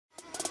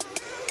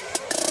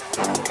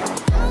Hey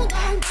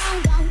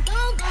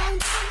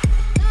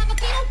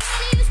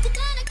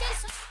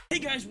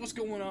guys, what's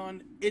going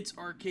on? It's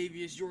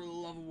Arcavius, your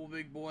lovable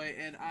big boy,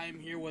 and I'm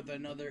here with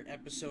another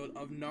episode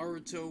of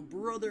Naruto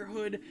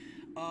Brotherhood.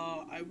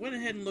 I went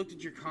ahead and looked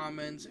at your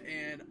comments,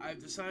 and I've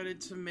decided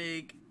to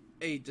make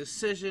a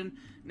decision.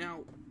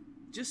 Now,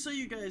 just so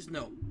you guys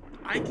know,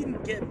 I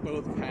can get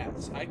both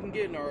paths. I can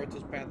get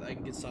Naruto's path, I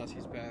can get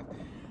Sasuke's path.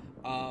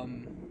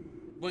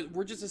 But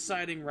we're just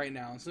deciding right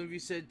now. Some of you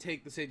said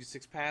take the Sage of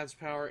Six Paths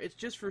power. It's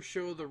just for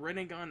show. The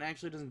Rinnegan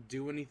actually doesn't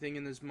do anything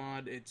in this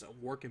mod. It's a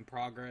work in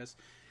progress.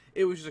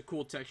 It was just a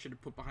cool texture to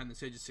put behind the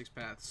Sage of Six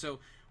Paths. So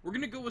we're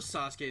going to go with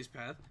Sasuke's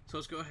path. So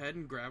let's go ahead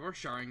and grab our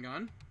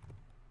Sharingan.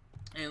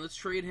 And let's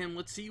trade him.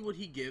 Let's see what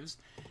he gives.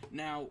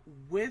 Now,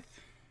 with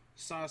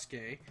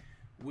Sasuke,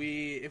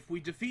 if we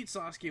defeat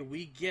Sasuke,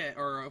 we get,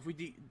 or if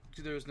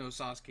there's no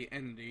Sasuke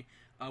entity,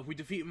 if we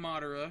defeat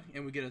Madara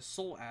and we get a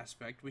soul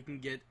aspect, we can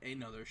get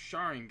another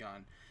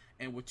Sharingan.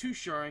 And with two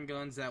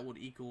Sharingans, that would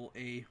equal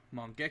a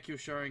Mangekyo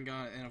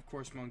Sharingan, and of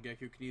course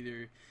Mangekyo can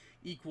either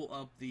equal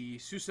up the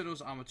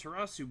Susanoo's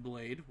Amaterasu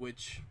blade,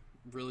 which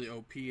really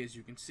OP, as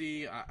you can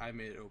see. I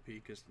made it OP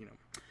because, you know,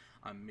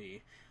 I'm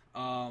me.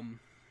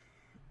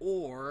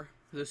 Or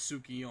the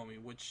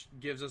Tsukiyomi, which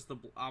gives us the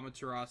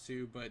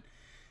Amaterasu, but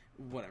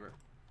whatever.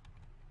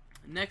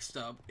 Next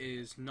up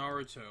is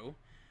Naruto,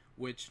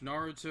 which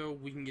Naruto,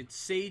 we can get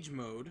Sage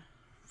Mode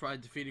by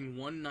defeating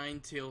one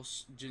Nine-Tail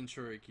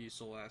Jinchuriki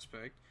soul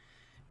aspect,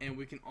 and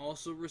we can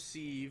also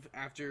receive,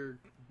 after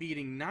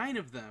beating 9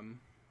 of them,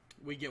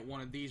 we get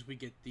one of these, we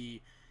get the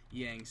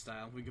Yang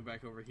style. We go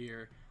back over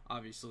here,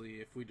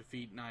 obviously, if we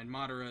defeat 9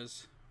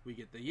 Madaras, we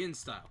get the Yin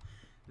style.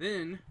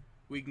 Then,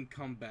 we can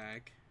come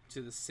back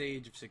to the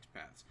Sage of Six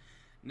Paths.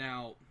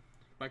 Now,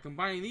 by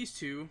combining these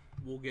two,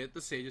 we'll get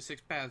the Sage of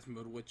Six Paths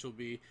mode, which will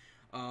be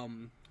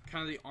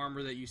kind of the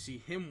armor that you see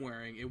him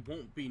wearing. It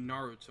won't be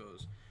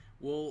Naruto's.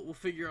 We'll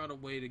figure out a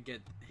way to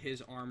get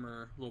his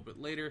armor a little bit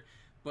later,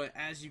 but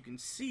as you can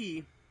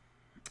see,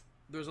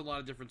 there's a lot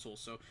of different souls.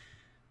 So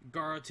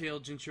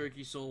Gaara-tailed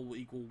Jinchuriki soul will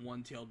equal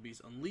One-Tailed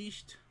Beast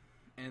Unleashed,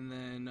 and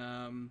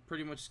then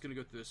pretty much just gonna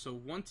go through this. So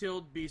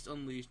One-Tailed Beast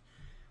Unleashed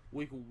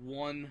will equal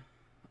 1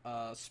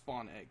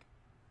 spawn egg.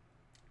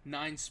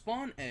 9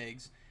 spawn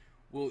eggs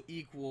will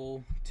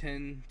equal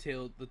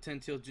the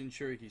 10-tailed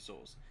Jinchuriki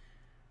souls.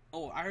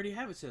 Oh, I already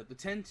have it set up. The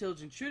 10-tailed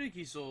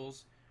Jinchuriki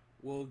souls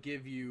will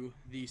give you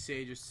the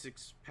Sage of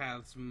Six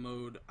Paths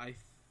mode. I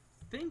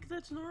think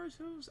that's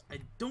Naruto's?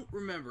 I don't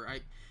remember.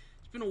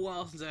 It's been a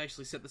while since I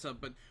actually set this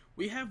up, but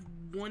we have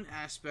one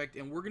aspect,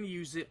 and we're going to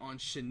use it on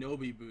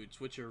Shinobi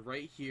boots, which are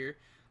right here.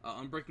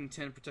 Unbreaking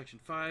 10, Protection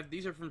 5.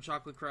 These are from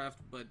Chocolate Craft,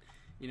 but,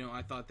 you know,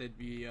 I thought they'd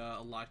be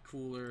a lot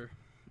cooler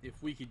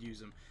if we could use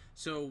them.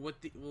 So, well,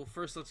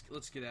 first,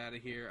 let's get out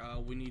of here.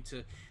 We need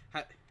to...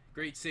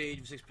 Great Sage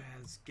of Six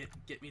Paths,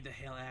 get me the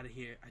hell out of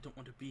here. I don't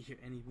want to be here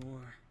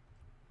anymore.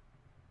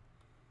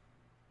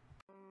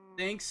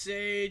 Thanks,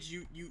 Sage.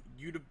 You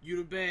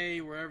to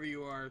Bay, wherever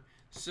you are.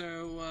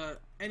 So,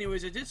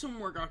 anyways, I did some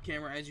work off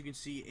camera, as you can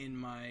see in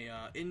my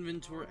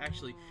inventory.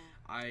 Actually,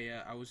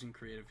 I was in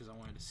creative because I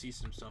wanted to see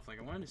some stuff. Like,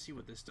 I wanted to see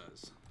what this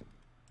does.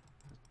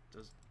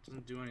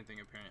 Doesn't do anything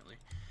apparently.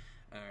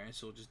 All right,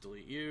 so we'll just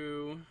delete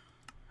you,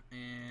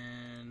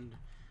 and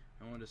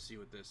I want to see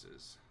what this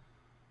is.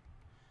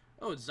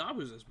 Oh, it's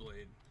Zabuza's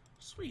blade.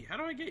 Sweet. How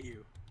do I get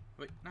you?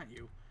 Wait, not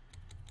you.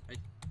 I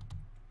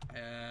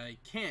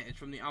can't. It's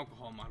from the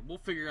alcohol mod. We'll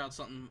figure out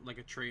something like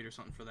a trade or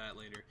something for that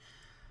later.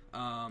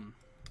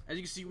 As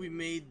you can see, we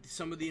made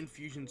some of the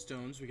infusion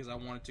stones because I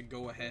wanted to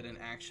go ahead and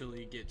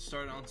actually get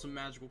started on some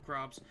magical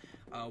crops.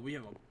 We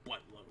have a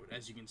buttload,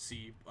 as you can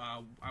see.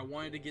 I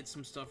wanted to get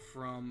some stuff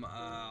from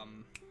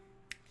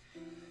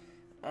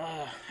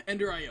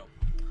Ender.io.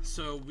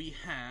 So we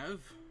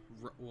have,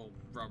 well,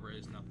 rubber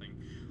is nothing.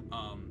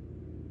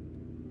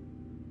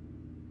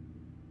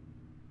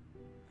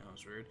 That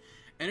was weird.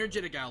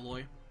 Energetic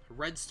alloy,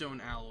 redstone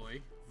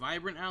alloy,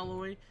 vibrant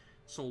alloy,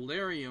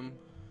 solarium,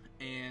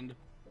 and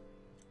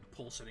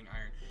pulsating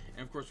iron.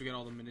 And of course we got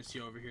all the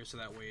Minicio over here, so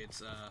that way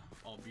it's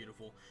all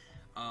beautiful.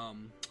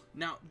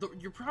 Now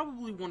you're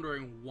probably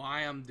wondering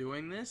why I'm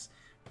doing this.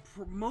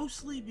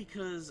 Mostly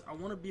because I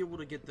want to be able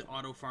to get the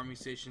auto farming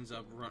stations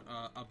up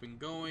and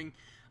going.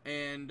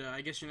 And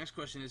I guess your next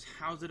question is,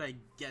 how did I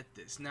get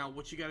this? Now,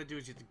 what you got to do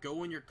is you have to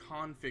go in your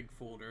config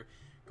folder,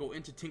 go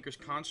into Tinker's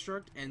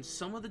Construct, and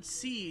some of the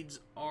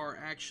seeds are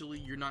actually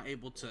you're not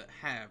able to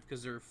have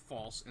because they're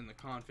false in the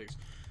configs.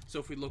 So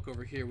if we look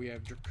over here, we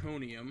have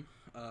Draconium.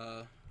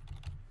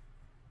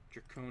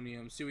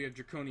 See, we have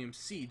Draconium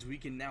seeds. We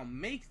can now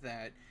make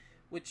that,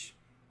 which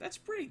that's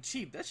pretty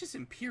cheap. That's just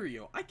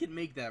Imperio. I could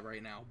make that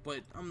right now,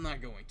 but I'm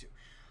not going to.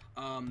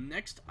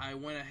 Next, I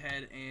went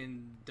ahead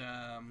and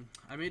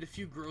I made a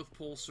few growth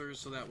pulsers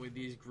so that way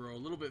these grow a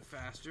little bit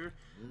faster.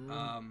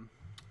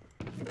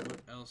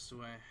 What else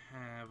do I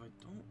have? I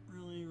don't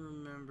really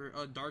remember.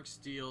 Dark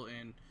steel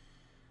and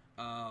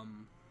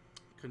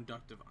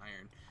conductive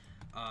iron.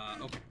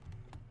 Okay.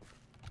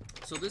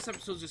 So this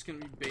episode is just going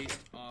to be based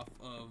off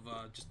of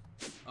just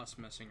us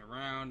messing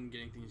around and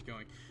getting things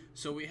going.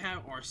 So we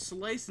have our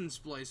slice and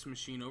splice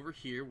machine over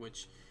here,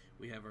 which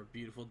we have our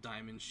beautiful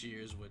diamond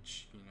shears,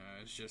 which, you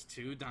know, is just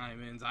 2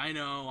 diamonds. I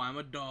know, I'm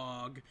a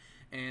dog.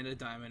 And a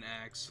diamond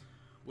axe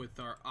with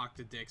our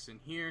octodix in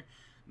here.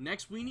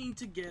 Next, we need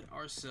to get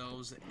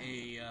ourselves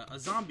a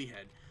zombie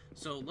head.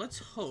 So let's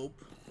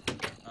hope,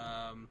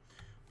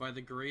 by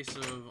the grace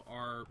of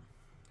our...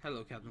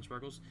 Hello, Captain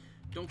Sparkles.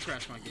 Don't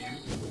crash my game.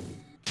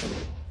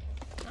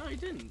 No, he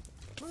didn't.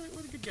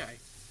 What a good guy.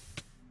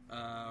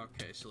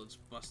 Okay, so let's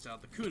bust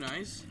out the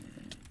kunais.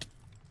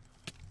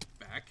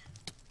 Back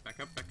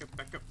up, back up,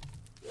 back up.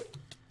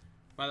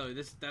 By the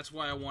way, that's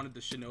why I wanted the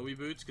shinobi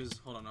boots, because,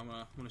 hold on, I'm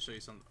gonna show you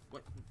something.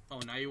 What? Oh,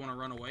 now you want to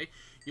run away?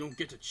 You don't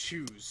get to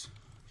choose.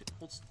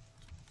 Hold,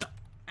 stop.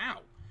 Ow!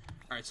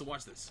 Alright, so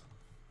watch this.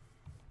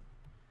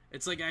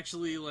 It's like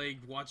actually like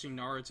watching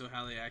Naruto,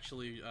 how they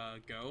actually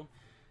go.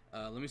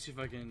 Let me see if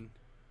I can...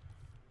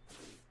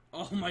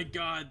 Oh my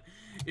god!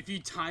 If you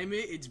time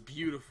it, it's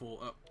beautiful.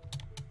 Oh.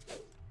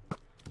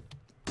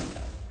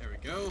 There we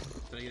go.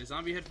 Did I get a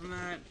zombie head from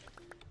that?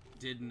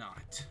 Did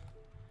not.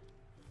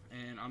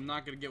 And I'm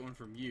not gonna get one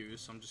from you,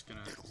 so I'm just gonna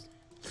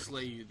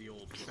slay you the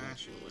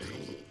old-fashioned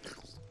way.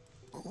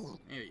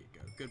 There you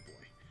go. Good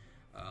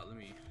boy. Let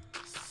me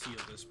seal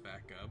this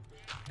back up.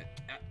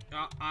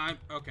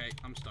 Okay,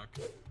 I'm stuck.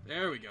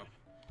 There we go.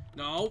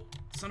 No!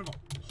 Son of a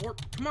whore!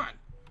 Come on!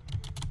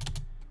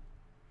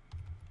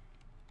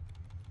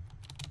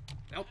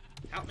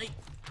 Help me!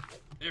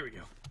 There we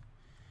go.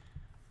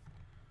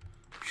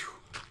 Whew.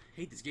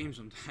 Hate this game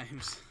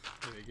sometimes.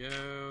 There we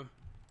go.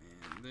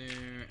 And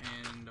there,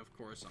 and of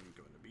course I'm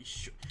going to be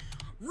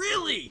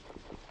Really?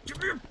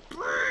 Give me a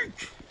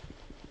break!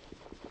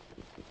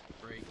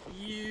 Break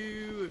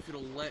you, if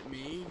it'll let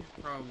me.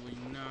 Probably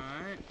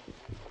not.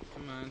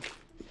 Come on.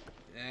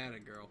 Atta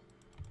girl.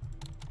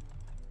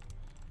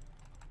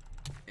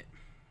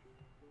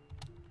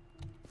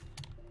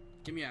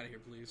 Get me out of here,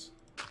 please.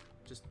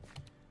 Just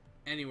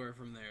anywhere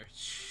from there.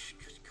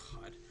 Good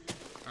God.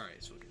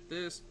 Alright, so look at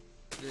this.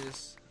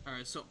 This.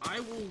 Alright, so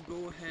I will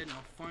go ahead and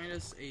I'll find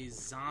us a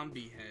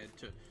zombie head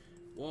to...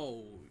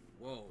 Whoa,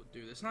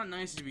 dude. It's not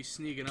nice to be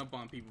sneaking up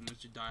on people,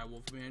 Mr.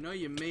 Direwolf. I mean, I know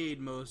you made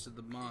most of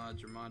the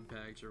mods or mod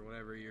packs or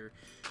whatever you're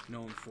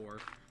known for,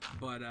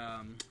 but,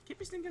 can't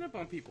be sneaking up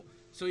on people.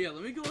 So yeah,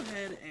 let me go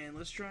ahead and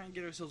let's try and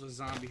get ourselves a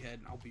zombie head,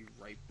 and I'll be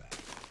right back.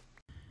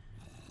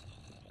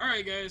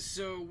 Alright guys,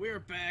 so we're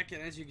back,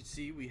 and as you can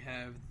see, we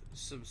have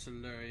some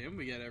solarium.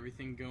 We got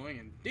everything going,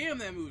 and damn,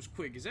 that moves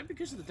quick. Is that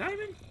because of the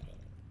diamond?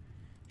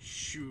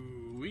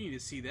 Shoo, we need to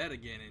see that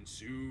again in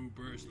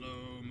super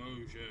slow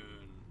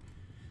motion.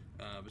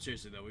 But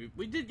seriously though,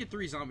 we did get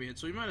 3 zombie heads,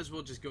 so we might as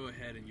well just go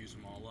ahead and use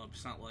them all up.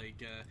 It's not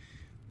like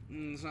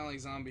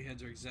zombie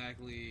heads are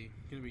exactly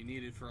going to be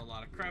needed for a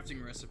lot of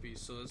crafting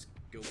recipes. So let's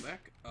go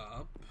back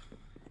up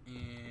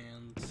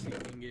and see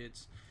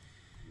ingots.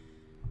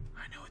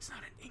 I know it's not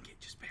an ingot,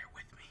 just bear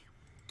with me.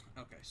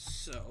 Okay,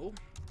 so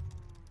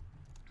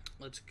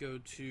let's go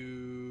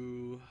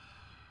to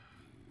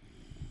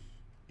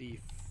the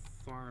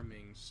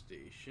farming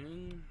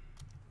station.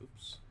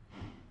 Oops.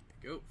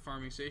 There we go.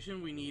 Farming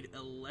station. We need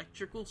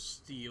electrical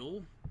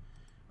steel,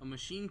 a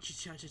machine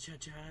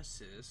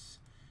chassis,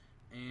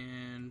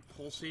 and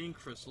pulsating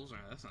crystals.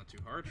 Alright, that's not too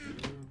hard.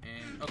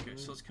 And okay,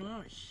 so let's come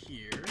out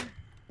here.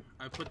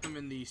 I put them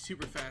in the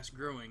super fast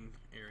growing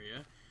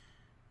area.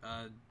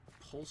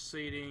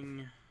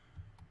 Pulsating.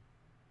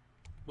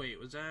 Wait,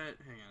 was that?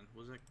 Hang on.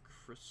 Was that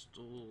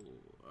crystal?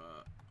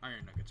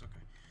 Iron nuggets.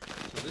 Okay.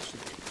 So this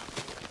should be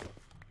enough.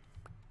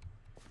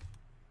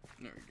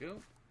 There we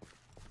go.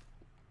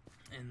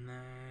 And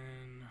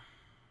then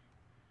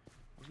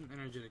wasn't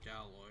energetic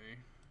alloy.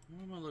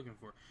 What am I looking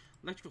for?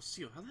 Electrical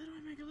steel. How the hell do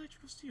I make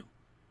electrical steel?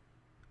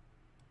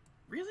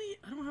 Really?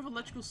 I don't have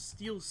electrical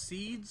steel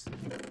seeds?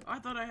 I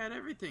thought I had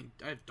everything.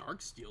 I have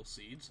dark steel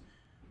seeds.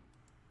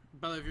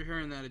 But if you're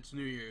hearing that, it's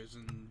New Year's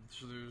and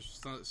so there's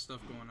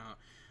stuff going out.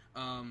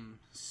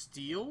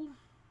 Steel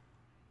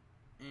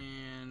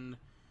and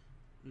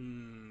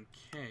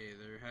okay,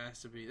 there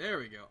has to be. There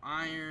we go.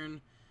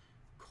 Iron,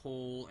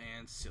 coal,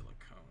 and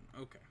silicone.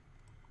 Okay.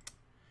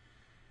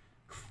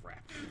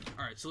 Crap.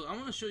 Alright, so I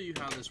want to show you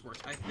how this works.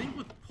 I think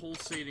with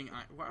pulsating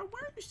iron... Why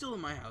are you still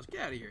in my house?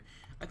 Get out of here.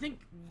 I think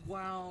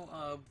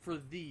while, for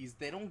these,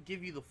 they don't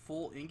give you the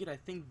full ingot. I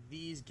think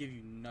these give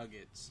you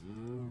nuggets.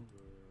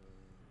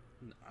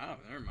 Oh,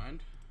 never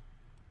mind.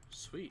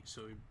 Sweet.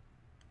 So we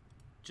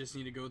just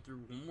need to go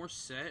through one more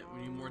set.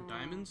 We need more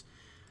diamonds.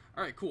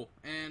 Alright, cool.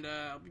 And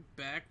I'll be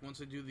back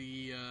once I do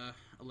the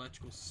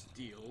electrical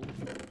steel.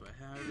 Do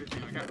I have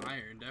everything? I got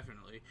iron,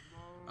 definitely.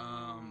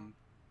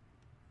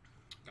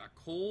 Got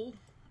coal.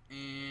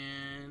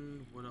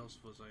 And what else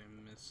was I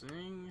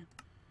missing?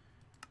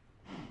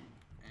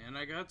 And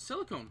I got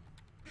silicone.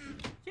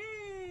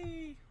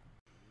 Yay!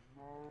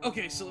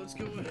 Okay, so let's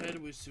go ahead.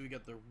 So we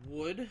got the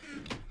wood,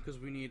 because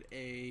we need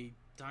a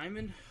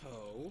diamond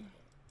hoe.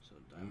 So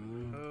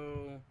diamond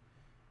hoe.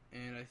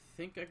 And I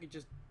think I could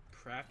just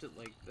craft it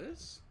like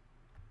this.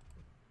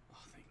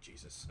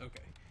 Jesus.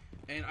 Okay.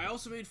 And I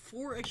also made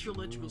 4 extra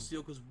electrical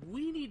steel because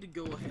we need to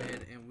go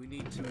ahead and we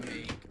need to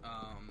make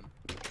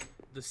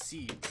the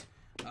seeds.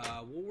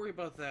 We'll worry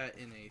about that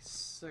in a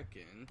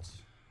second.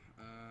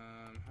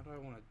 How do I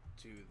want to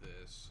do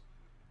this?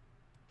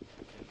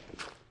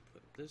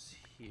 Put this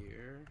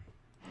here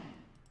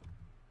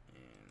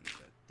and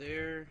that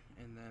there,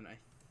 and then I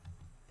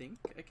think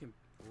I can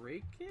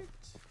break it.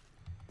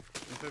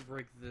 If I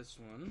break this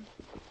one,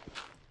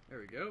 there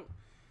we go.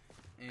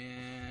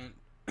 And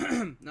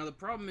now the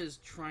problem is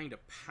trying to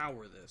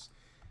power this,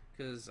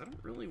 because I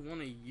don't really want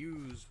to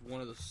use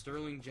one of the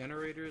Stirling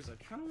generators. I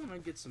kind of want to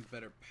get some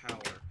better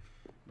power,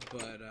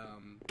 but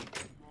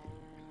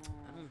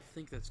I don't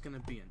think that's going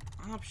to be an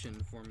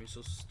option for me.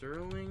 So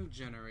Stirling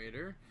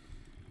generator.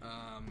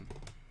 I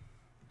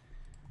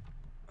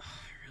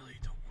really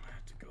don't want to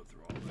have to go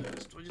through all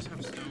this. Do I just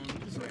have stone?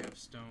 Because I have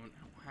stone.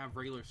 I don't have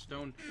regular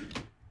stone.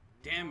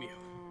 Damn you.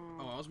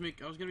 Oh, I was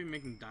gonna be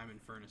making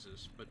diamond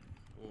furnaces, but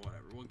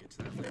whatever. We'll get to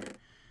that later.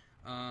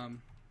 Oh,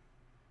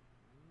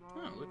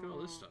 look at all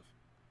this stuff.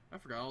 I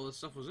forgot all this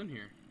stuff was in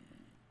here.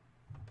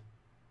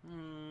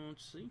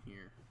 Let's see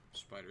here.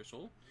 Spider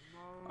soul.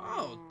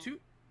 Oh, two.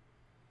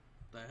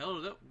 The hell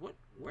did that? What?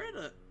 Where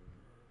the?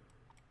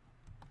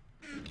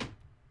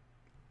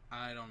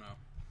 I don't know.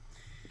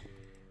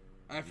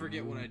 I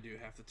forget what I do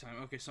half the time.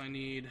 Okay, so I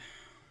need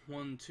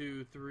 1,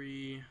 2,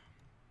 3,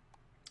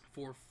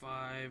 4,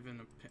 5,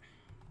 and a.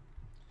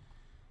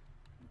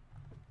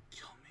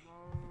 Kill me.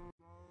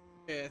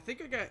 Okay, I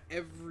think I got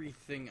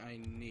everything I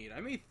need. I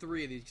made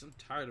 3 of these because I'm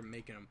tired of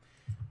making them.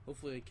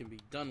 Hopefully, I can be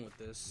done with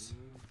this.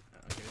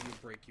 Okay, let me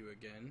break you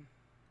again.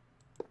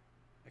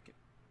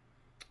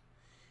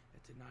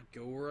 That did not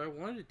go where I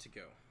wanted it to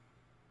go.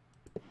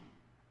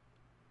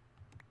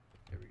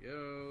 There we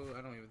go.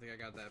 I don't even think I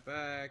got that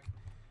back.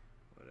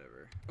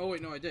 Whatever. Oh,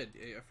 wait, no, I did.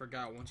 I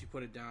forgot. Once you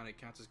put it down, it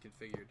counts as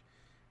configured.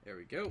 There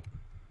we go.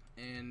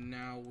 And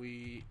now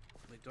we...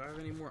 Wait, do I have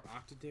any more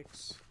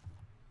Octodicks?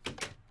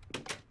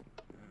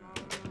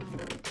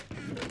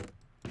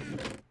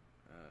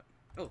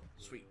 Oh,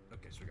 sweet.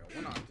 Okay, so we got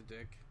 1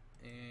 Octodick.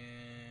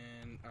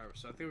 And... Alright,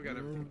 so I think we got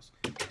everything else.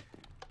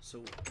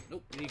 So,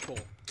 nope, we need coal.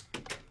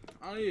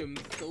 I am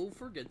so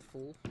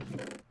forgetful.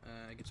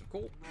 Get some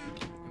coal.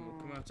 And we'll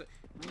come outside.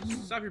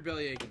 Stop your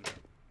belly aching.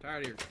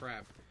 Tired of your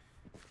crap.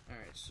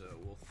 Alright, so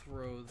we'll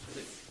throw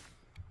this.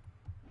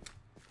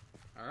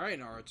 Alright,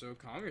 Naruto,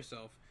 calm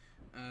yourself.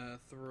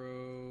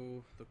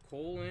 Throw the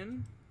coal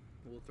in.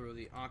 We'll throw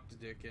the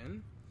Octodick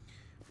in.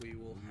 We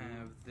will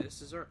have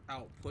this as our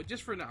output,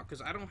 just for now,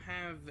 because I don't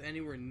have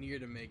anywhere near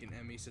to make an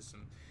ME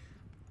system.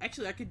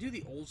 Actually, I could do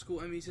the old school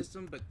ME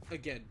system, but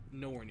again,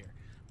 nowhere near.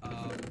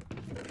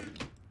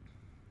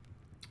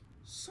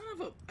 Son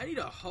of a... I need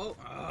a hoe.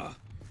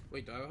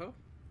 Wait, do I have a hoe?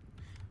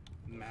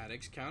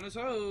 Maddox count as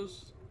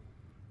hoes.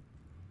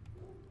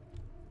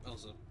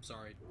 Also,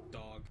 sorry,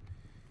 dog.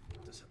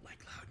 Doesn't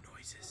like loud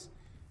noises.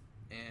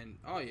 And,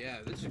 oh yeah,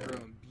 this is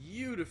growing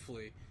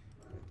beautifully.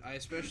 I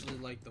especially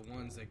like the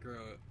ones that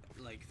grow,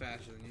 like,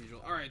 faster than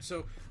usual. Alright,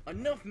 so,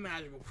 enough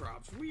magical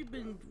crops.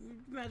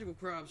 Magical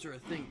crops are a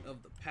thing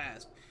of the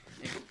past.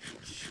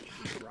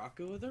 And,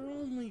 Rocco, they're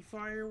only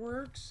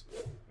fireworks.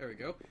 There we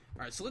go.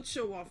 Alright, so let's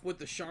show off what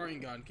the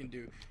Sharingan can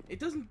do. It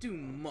doesn't do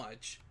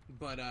much,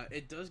 but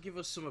it does give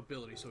us some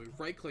ability. So we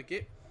right-click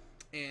it,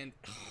 and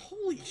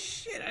holy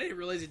shit, I didn't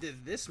realize it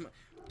did this much.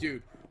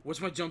 Dude,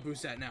 what's my jump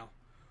boost at now?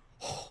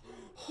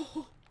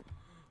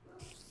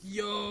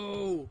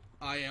 Yo!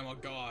 I am a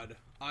god.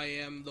 I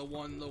am the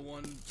one,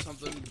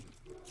 something.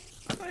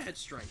 I thought I had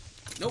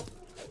strength. Nope.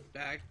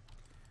 Back.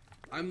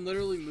 I'm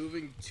literally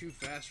moving too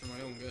fast for my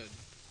own good.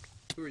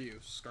 Who are you?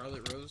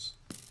 Scarlet Rose?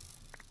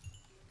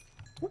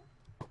 Whoop.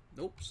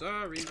 Nope,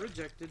 sorry,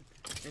 rejected.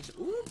 And so,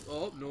 ooh,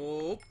 oh,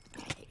 nope.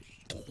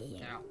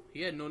 Ow.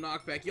 He had no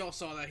knockback. Y'all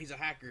saw that. He's a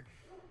hacker.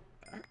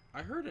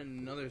 I heard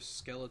another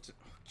skeleton.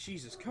 Oh,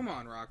 Jesus, come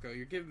on, Rocco.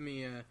 You're giving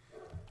me a...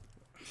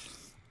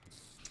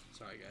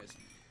 Sorry, guys.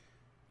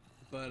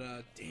 But,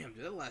 damn,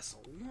 dude, that lasts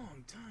a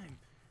long time.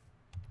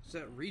 Is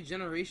that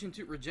regeneration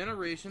 2?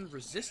 Regeneration,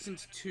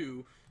 resistance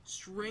 2,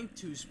 strength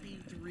 2,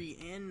 speed 3,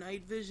 and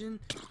night vision?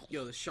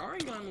 Yo, the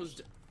Sharingan was...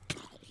 Get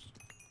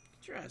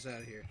your ass out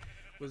of here.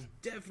 Was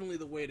definitely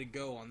the way to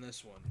go on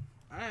this one.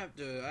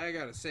 I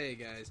gotta say,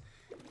 guys,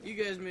 you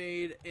guys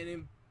made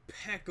an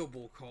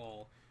impeccable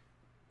call.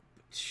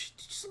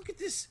 Just look at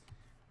this.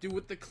 Dude,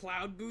 with the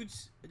cloud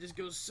boots, it just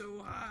goes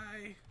so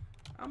high.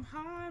 I'm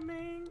high,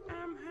 man.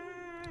 I'm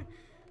high.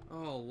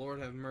 Oh, Lord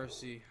have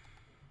mercy.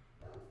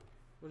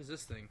 What is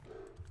this thing?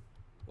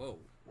 Whoa,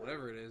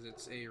 whatever it is.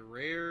 It's a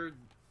rare...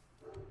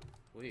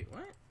 Wait,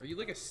 what? Are you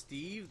like a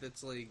Steve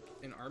that's like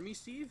an army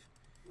Steve?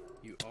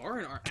 You are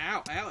an Ow,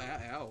 ow, ow,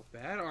 ow.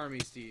 Bad army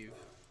Steve.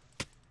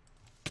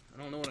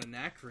 I don't know what a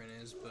Nacrin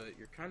is, but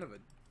you're kind of a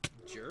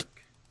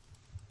jerk.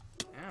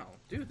 Ow.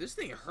 Dude, this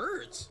thing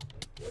hurts.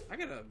 I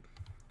gotta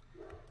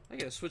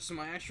switch to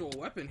my actual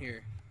weapon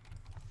here.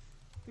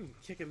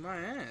 Kicking my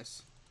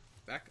ass.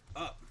 Back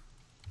up.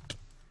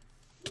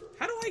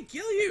 How do I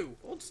kill you?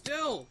 Hold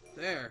still.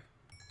 There.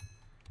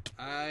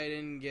 I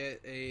didn't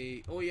get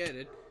a... Oh, yeah, I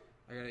did.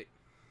 I got a...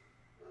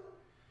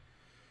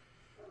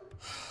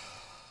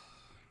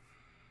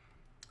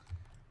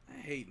 I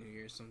hate New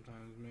Year's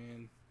sometimes,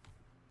 man.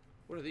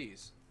 What are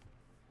these?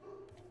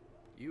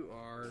 You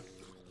are...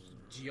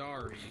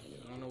 Giari.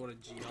 I don't know what a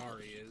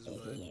Giari is,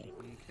 but...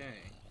 Okay.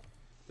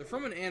 They're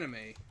from an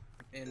anime.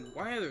 And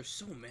why are there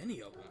so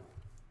many of them?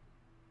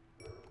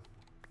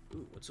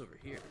 Ooh, what's over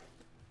here?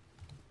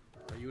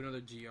 Are you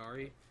another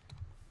Giari?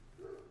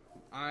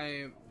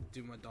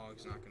 Dude, my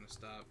dog's not gonna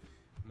stop.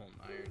 Molten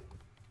iron.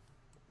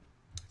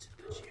 It's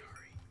another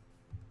Giari.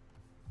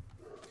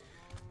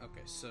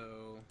 Okay,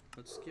 so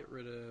let's get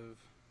rid of...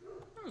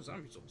 Oh,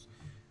 zombie souls.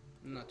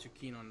 I'm not too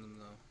keen on them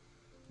though.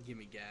 Give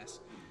me gas.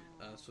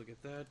 So we'll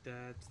get that.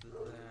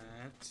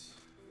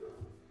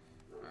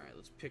 Alright,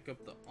 let's pick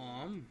up the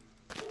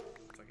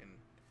if I can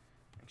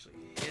actually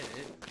hit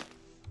it.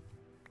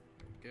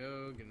 There we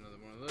go. Get another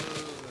one of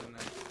those. And I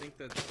think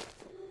that's...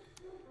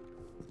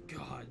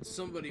 God,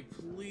 somebody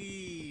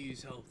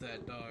please help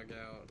that dog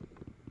out.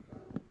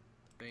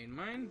 Vein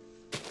mine.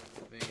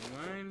 Vein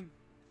mine.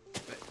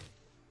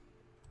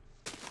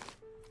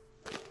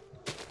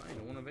 I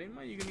don't want to vein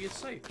mine. You're gonna get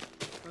safe.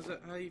 How's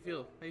that? How do you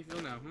feel? How you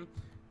feel now?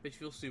 Bet you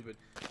feel stupid.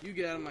 You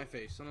get out of my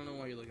face. I don't know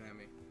why you're looking at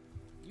me.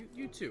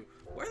 You too.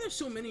 Why are there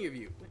so many of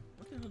you? Wait,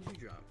 what the hell did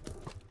you drop?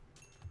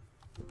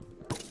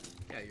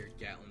 Yeah, you're a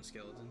Gatlin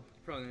skeleton.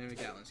 Probably not even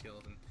a Gatlin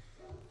skeleton.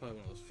 Probably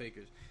one of those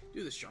fakers.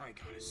 Dude, the shrine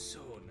icon is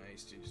so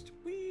nice, dude. Just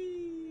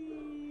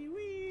wee,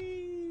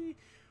 wee,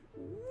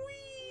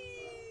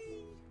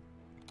 wee.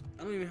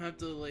 I don't even have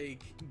to,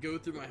 like, go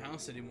through my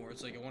house anymore.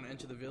 It's like I want to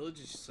enter the village.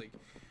 It's just like,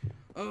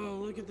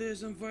 oh, look at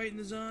this. I'm fighting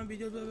the zombie.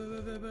 Blah, blah,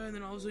 blah, blah, blah. And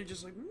then all of a sudden,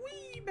 just like,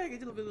 wee, back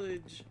into the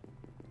village.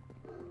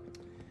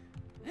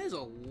 That is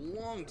a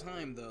long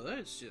time, though.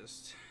 That's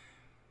just...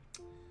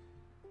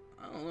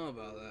 I don't know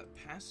about that.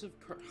 Passive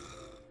car...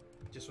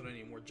 Just when I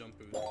need more jump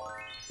boost.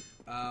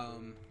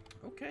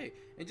 Okay.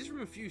 And just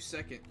from a few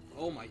seconds...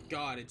 Oh my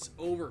god, it's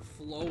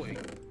overflowing.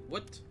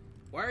 What?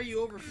 Why are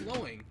you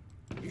overflowing?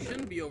 You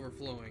shouldn't be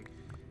overflowing.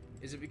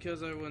 Is it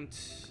because I'm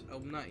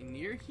not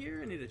near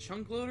here? I need a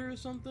chunk loader or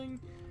something?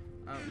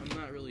 I'm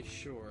not really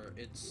sure.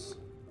 It's...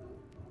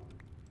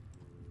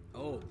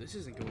 Oh, this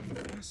isn't going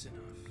fast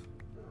enough.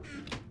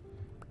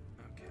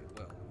 Okay,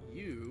 well,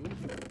 you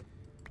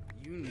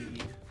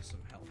need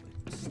some help.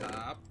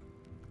 Stop.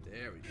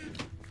 There we go.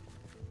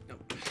 No.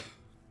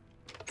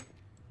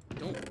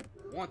 Don't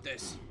want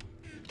this.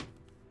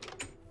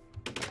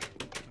 Come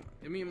on,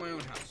 get me in my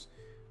own house.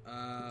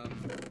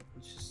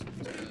 Let's just,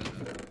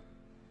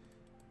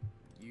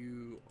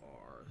 you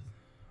are...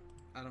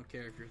 I don't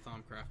care if you're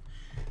Thaumcraft.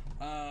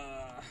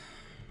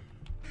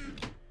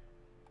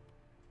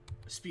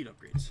 Speed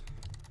upgrades.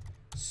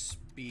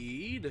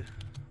 Speed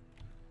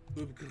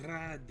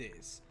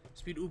upgrades.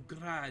 Speed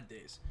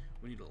upgrades.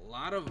 We need a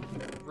lot of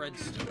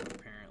redstone,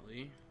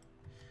 apparently.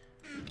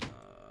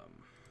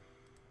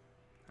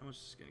 How much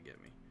is this gonna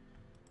get me?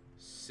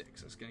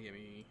 6. That's gonna get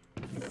me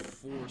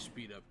 4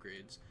 speed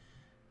upgrades.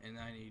 And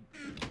I need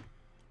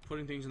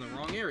putting things in the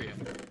wrong area.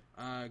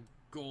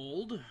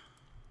 Gold.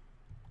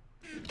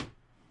 There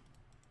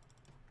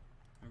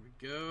we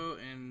go.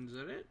 And is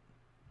that it?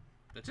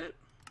 That's it.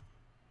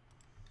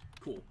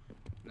 Cool.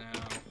 Now,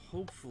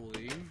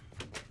 hopefully,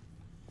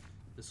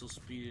 this will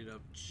speed it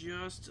up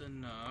just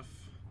enough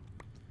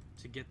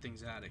to get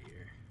things out of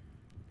here.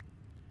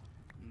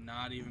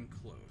 Not even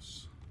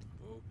close.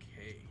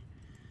 Okay.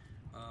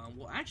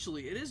 Well,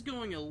 actually, it is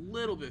going a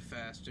little bit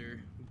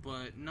faster,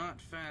 but not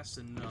fast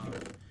enough.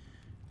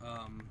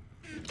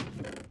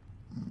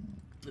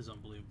 This is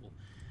unbelievable.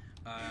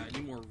 I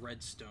need more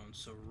redstone.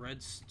 So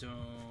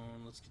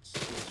redstone, let's get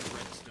some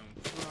redstone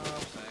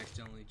crops. I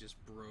accidentally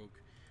just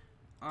broke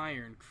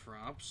iron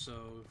crops,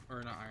 so,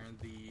 or not iron,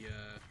 the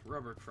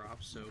rubber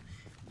crops, so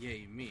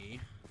yay me.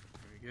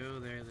 There we go,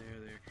 there.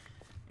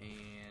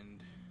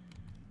 And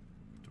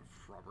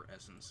rubber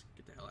essence.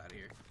 Get the hell out of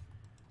here.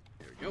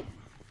 There we go.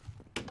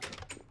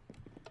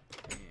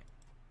 And,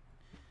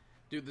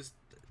 dude,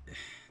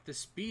 the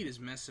speed is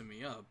messing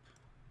me up.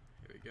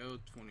 Here we go,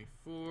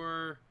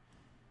 24.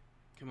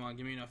 Come on,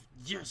 give me enough.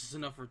 Yes, it's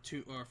enough for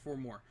 2 or 4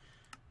 more.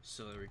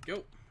 So there we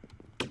go.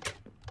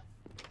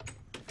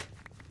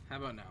 How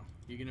about now?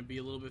 You're gonna be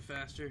a little bit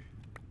faster.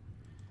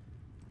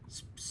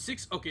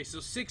 6. Okay, so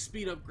 6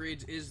 speed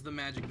upgrades is the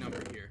magic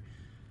number here.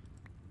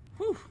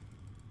 Whew.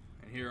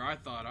 And here I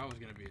thought I was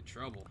gonna be in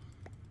trouble.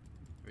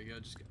 There we go.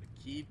 Just gotta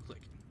keep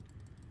clicking.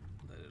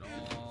 Let it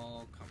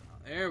all come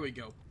out. There we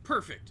go.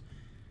 Perfect.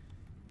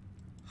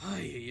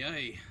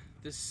 Ay.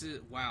 This is,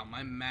 wow,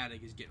 my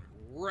Matic is getting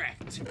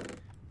wrecked.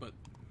 But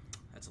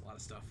that's a lot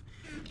of stuff.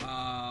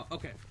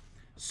 Okay.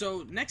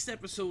 So, next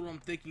episode, what I'm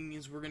thinking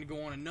is we're going to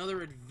go on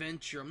another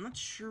adventure. I'm not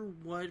sure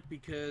what,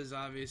 because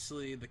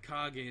obviously the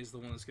Kage is the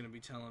one that's going to be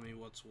telling me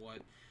what's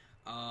what.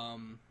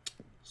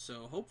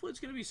 So, hopefully it's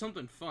going to be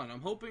something fun.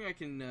 I'm hoping I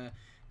can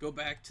go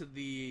back to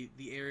the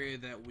area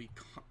that we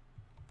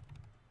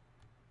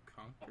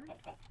conquered?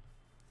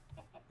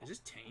 Is this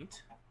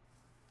Taint?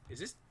 Is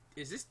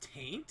this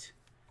Taint?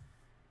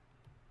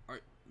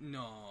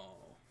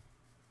 No.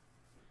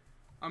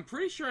 I'm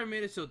pretty sure I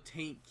made it so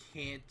Taint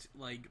can't,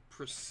 like,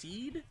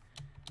 proceed,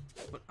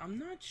 but I'm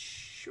not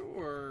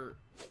sure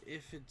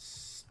if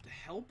it's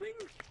helping?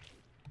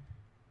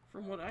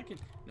 From what I can...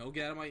 No,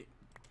 get out of my...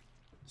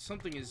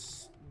 Something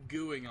is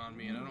gooing on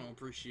me, and I don't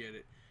appreciate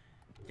it.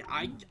 Yeah,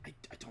 I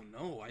don't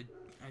know. I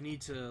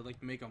need to,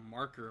 like, make a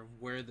marker of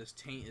where this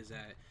taint is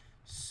at.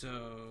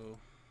 So,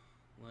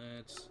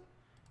 let's...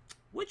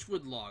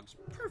 Witchwood logs.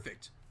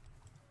 Perfect.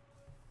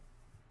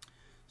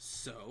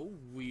 So,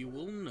 we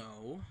will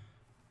know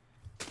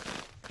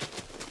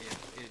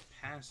if it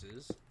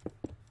passes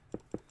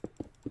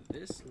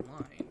this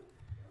line.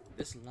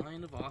 This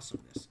line of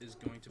awesomeness is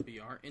going to be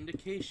our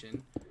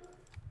indication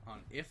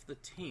on if the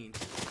taint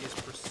is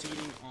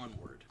proceeding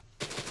onward.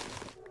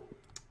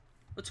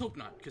 Let's hope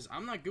not, because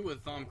I'm not good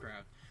with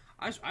Thaumcraft.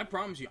 I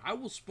promise you, I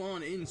will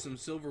spawn in some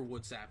silver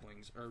wood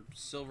saplings, or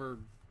silver...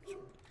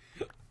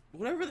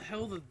 Whatever the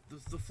hell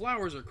the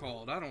flowers are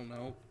called, I don't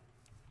know.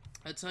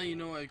 That's how you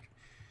know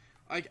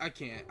I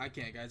can't,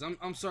 guys.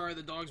 I'm sorry,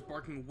 the dog's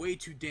barking way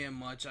too damn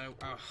much.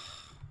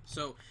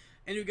 So,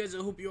 anyway, guys, I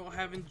hope you all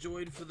have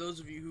enjoyed. For those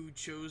of you who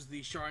chose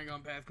the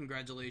Sharingan path,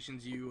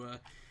 congratulations. You,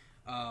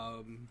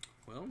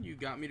 well, you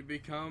got me to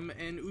become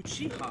an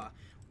Uchiha.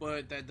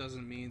 But that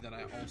doesn't mean that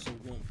I also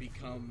won't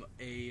become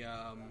a,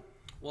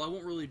 well, I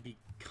won't really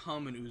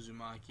become an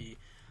Uzumaki.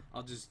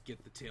 I'll just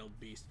get the tailed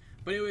beast.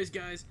 But anyways,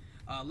 guys,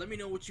 let me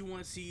know what you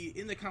want to see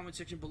in the comment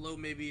section below.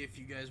 Maybe if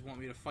you guys want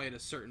me to fight a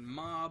certain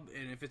mob,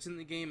 and if it's in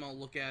the game, I'll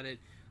look at it.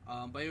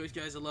 But anyways,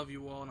 guys, I love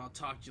you all, and I'll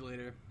talk to you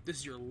later. This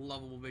is your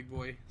lovable big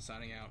boy,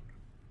 signing out.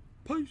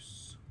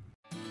 Peace!